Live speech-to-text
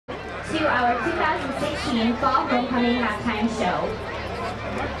to our 2016 Fall Homecoming Halftime Show.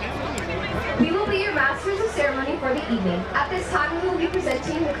 We will be your masters of ceremony for the evening. At this time, we will be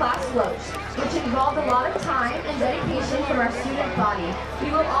presenting the class floats, which involved a lot of time and dedication from our student body.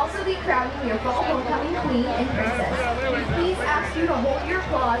 We will also be crowning your Fall Homecoming Queen and Princess. We please ask you to hold your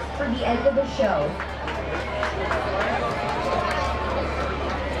applause for the end of the show.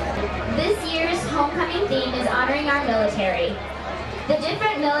 This year's homecoming theme is honoring our military. The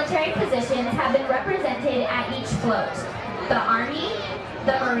different military positions have been represented at each float: the Army,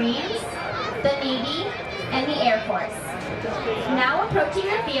 the Marines, the Navy, and the Air Force. Now approaching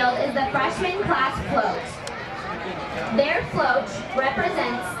the field is the freshman class float. Their float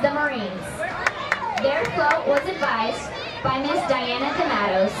represents the Marines. Their float was advised by Miss Diana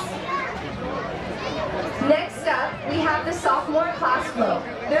D'Amatos. Next up, we have the sophomore class float.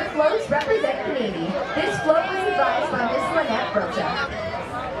 Their floats represent the Navy. This float was advised by Miss Lynette Brocha.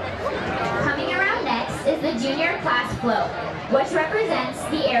 Coming around next is the junior class float, which represents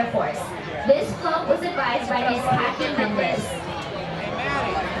the Air Force. This float was advised by Miss Kathy Mendez.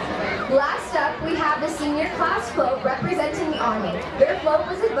 Last up, we have the senior class float representing the Army. Their float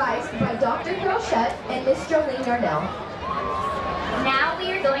was advised by Dr. Crochet and Miss Jolene Yarnell. Now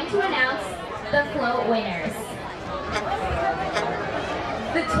we are going to announce the float winners.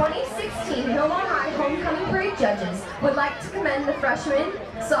 The 2016 Hilmar High Homecoming Parade judges would like to commend the freshman,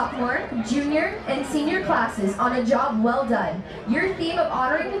 sophomore, junior, and senior classes on a job well done. Your theme of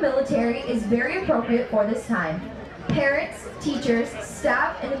honoring the military is very appropriate for this time. Parents, teachers,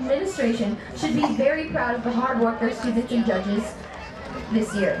 staff, and administration should be very proud of the hard work their students and judges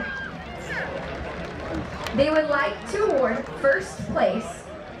this year. They would like to award first place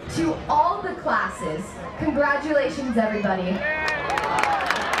to all the classes. Congratulations, everybody.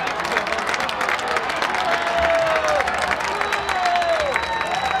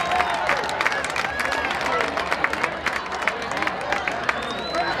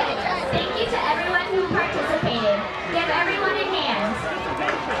 Thank you to everyone who participated. Give everyone a hand.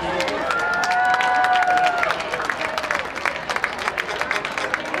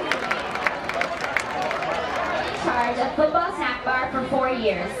 In charge of football snack bar for 4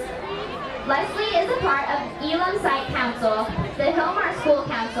 years. Leslie is a part of Elam Site Council, the Hilmar School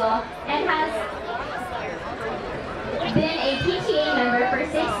Council, and has been a PTA member for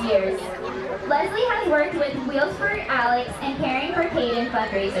 6 years. Leslie has worked with Wheels for Alex and Caring for Caden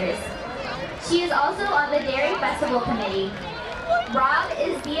fundraisers. She is also on the Dairy Festival Committee. Rob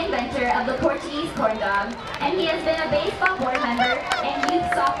is the inventor of the Portuguese corn dog, and he has been a baseball board member and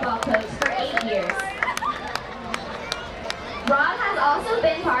youth softball coach for 8 years. Rob has also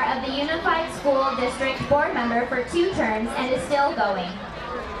been part of the Unified School District board member for 2 terms and is still going.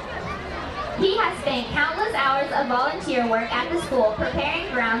 He has spent countless hours of volunteer work at the school preparing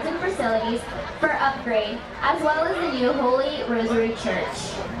grounds and facilities for upgrade, as well as the new Holy Rosary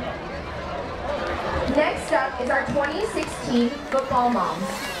Church. Next up is our 2016 football moms,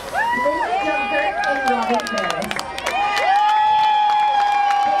 Linda Junker and Robin Ferris.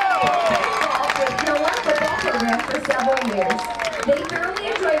 They have been involved with Hilmar football program for several years. They thoroughly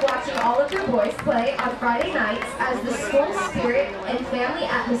enjoy watching all of their boys play on Friday nights as the school spirit and family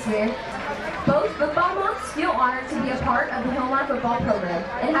atmosphere. Both football moms feel honored to be a part of the Hilmar football program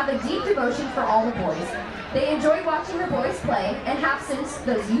and have a deep devotion for all the boys. They enjoy watching the boys play and have since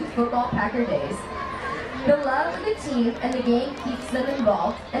those youth football Packer days. The love of the team and the game keeps them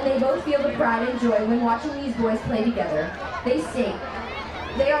involved, and they both feel the pride and joy when watching these boys play together. They state,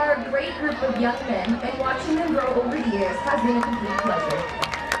 "They are a great group of young men, and watching them grow over the years has been a complete pleasure."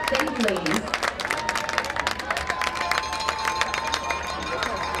 Thank you, ladies.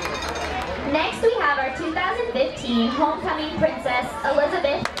 Next we have our 2015 Homecoming Princess,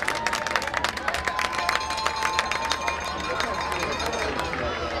 Elizabeth.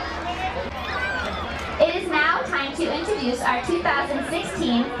 It is now time to introduce our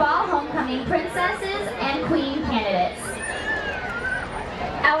 2016 Fall Homecoming Princesses and Queen candidates.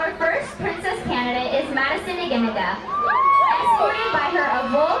 Our first princess candidate is Madison Iginiga, escorted by her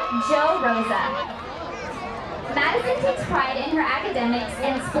avô, Joe Rosa. Madison takes pride in her academics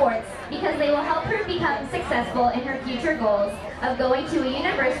and sports because they will help her become successful in her future goals of going to a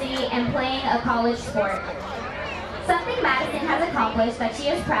university and playing a college sport. Something Madison has accomplished that she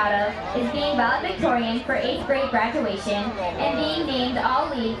is proud of is being valedictorian for 8th grade graduation and being named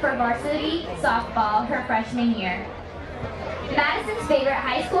All-League for varsity softball her freshman year. Madison's favorite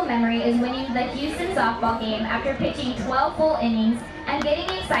high school memory is winning the Houston softball game after pitching 12 full innings and getting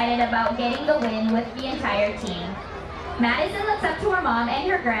excited about getting the win with the entire team. Madison looks up to her mom and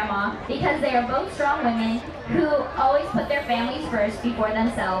her grandma because they are both strong women who always put their families first before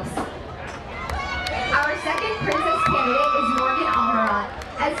themselves. Our second princess candidate is Morgan Amarant,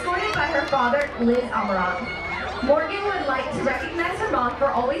 escorted by her father, Liz Amarant. Morgan would like to recognize her mom for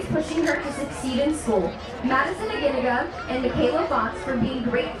always pushing her to succeed in school, Madison Aginiga and Michaela Fox for being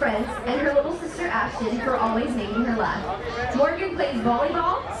great friends, and her little sister Ashton for always making her laugh. Morgan plays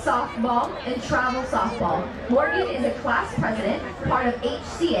volleyball, softball, and travel softball. Morgan is a class president, part of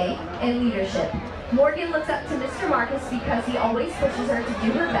HCA, and leadership. Morgan looks up to Mr. Marcus because he always pushes her to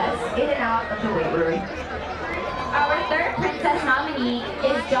do her best in and out of the weight room. Our third princess nominee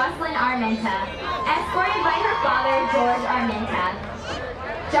is Jocelyn Armenta, escorted by her father, George Armenta.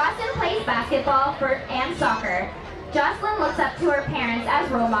 Jocelyn plays basketball and soccer. Jocelyn looks up to her parents as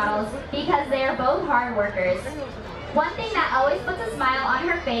role models because they are both hard workers. One thing that always puts a smile on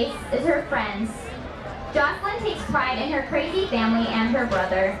her face is her friends. Jocelyn takes pride in her crazy family and her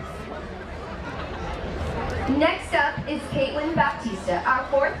brother. Next up is Caitlin Baptista, our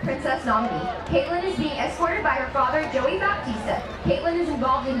fourth princess nominee. Caitlin is being escorted by her father, Joey Baptista. Caitlin is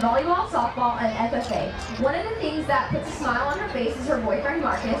involved in volleyball, softball, and FFA. One of the things that puts a smile on her face is her boyfriend,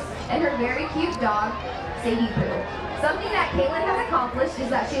 Marcus, and her very cute dog, Sadie Pooh. Something that Caitlin has accomplished is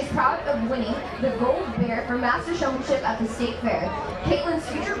that she is proud of winning the Gold Bear for Master Showmanship at the State Fair. Caitlin's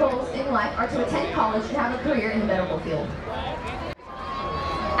future goals in life are to attend college and have a career in the medical field.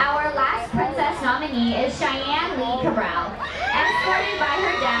 Our last princess nominee is Cheyenne Lee Cabral, escorted by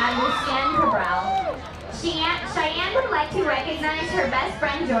her dad, Lucien Cabral. Cheyenne would like to recognize her best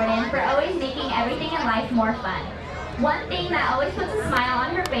friend Jordan for always making everything in life more fun. One thing that always puts a smile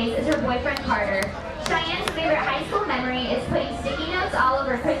on her face is her boyfriend Carter. Cheyenne's favorite high school memory is putting sticky notes all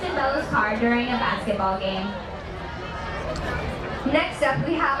over Kristen Bello's car during a basketball game. Next up,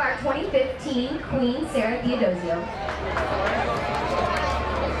 we have our 2015 Queen, Sarah Theodosio.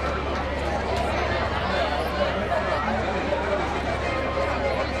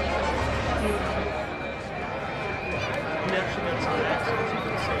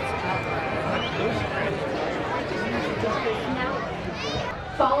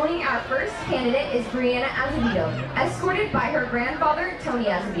 Following our first candidate is Brianna Azevedo, escorted by her grandfather, Tony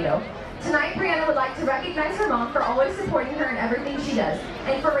Azevedo. Tonight, Brianna would like to recognize her mom for always supporting her in everything she does,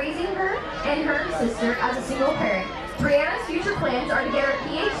 and for raising her and her sister as a single parent. Brianna's future plans are to get her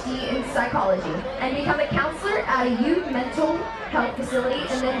PhD in psychology and become a counselor at a youth mental health facility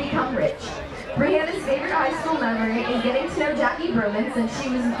and then become rich. Brianna's favorite high school memory is getting to know Jackie Bruman since she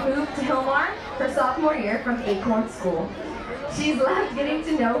was moved to Hilmar her sophomore year from Acorn School. She's loved getting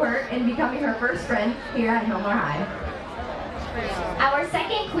to know her and becoming her first friend here at Hilmar High. Our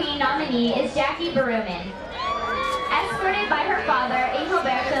second queen nominee is Jackie Baruman, escorted by her father,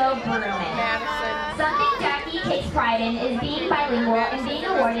 Engelberto Baruman. Something Jackie takes pride in is being bilingual and being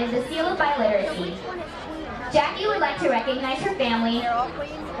awarded the Seal of Biliteracy. Jackie would like to recognize her family,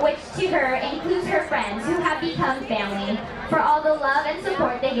 which to her includes her friends who have become family, for all the love and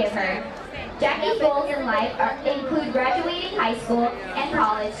support they give her. Jackie's goals in life include graduating high school and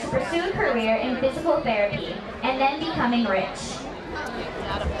college to pursue a career in physical therapy, and then becoming rich.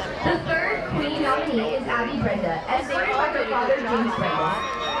 The third queen nominee is Abby Brenda, escorted by her father, James Brenda.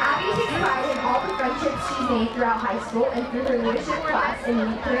 Abby takes pride in all the friendships she's made throughout high school and through her leadership class and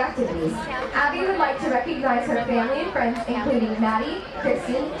youth activities. Abby would like to recognize her family and friends, including Maddie,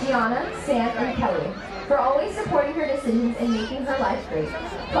 Kristen, Gianna, Sam, and Kelly, for always supporting her decisions and making her life great,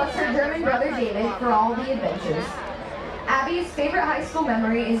 plus her German brother David for all the adventures. Abby's favorite high school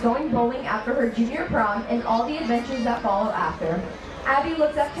memory is going bowling after her junior prom and all the adventures that follow after. Abby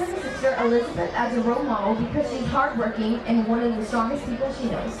looks up to her sister Elizabeth as a role model because she's hardworking and one of the strongest people she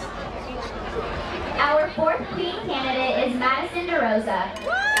knows. Our fourth queen candidate is Madison DeRosa,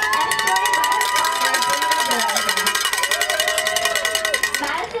 escorted by her father, DeRosa.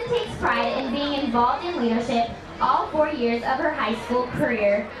 Madison takes pride in being involved in leadership all 4 years of her high school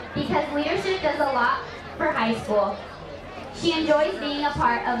career because leadership does a lot for high school. She enjoys being a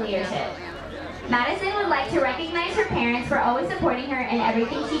part of leadership. Madison would like to recognize her parents for always supporting her in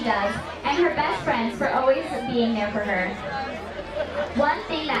everything she does, and her best friends for always being there for her. One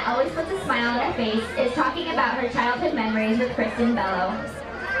thing that always puts a smile on her face is talking about her childhood memories with Kristen Bello.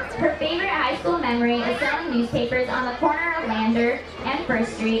 Her favorite high school memory is selling newspapers on the corner of Lander and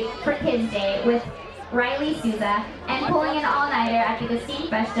First Street for Kids Day with Riley Souza, and pulling an all-nighter at the Gustine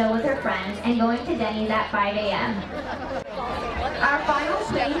Festo with her friends and going to Denny's at 5 a.m. Our final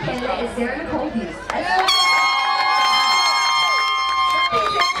queen candidate is Sarah Nicole Hughes. Is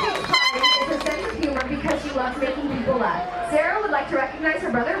her sense of humor because she loves making people laugh. Sarah would like to recognize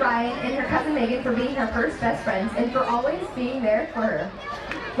her brother Ryan and her cousin Megan for being her first best friends and for always being there for her.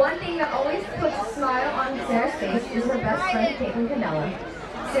 One thing that always puts a smile on Sarah's face is her best friend Caitlin Candela.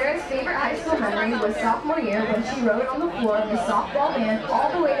 Sarah's favorite high school memory was sophomore year when she rode on the floor of the softball van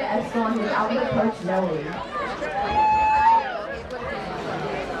all the way to Estill on his outfield coach, Noe.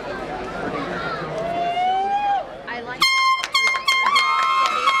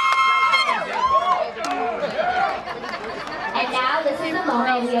 And now this is the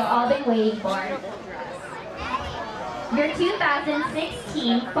moment we have all been waiting for. Your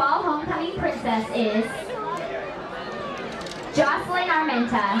 2016 Fall Homecoming Princess is Jocelyn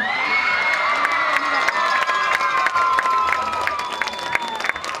Armenta.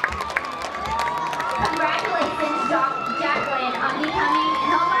 Congratulations, Jacqueline, on becoming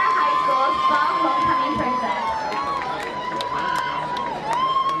Hilmar High School's Fall Homecoming Princess.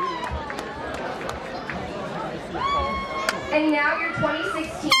 And now your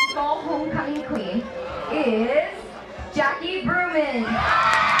 2016 Fall Homecoming Queen is Jackie Bruman.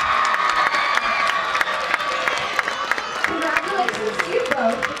 Congratulations to you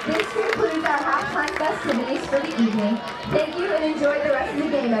both. This concludes our halftime festivities for the evening. Thank you and enjoy the rest of the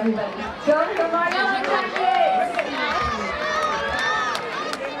game, everybody. Go Hilmar!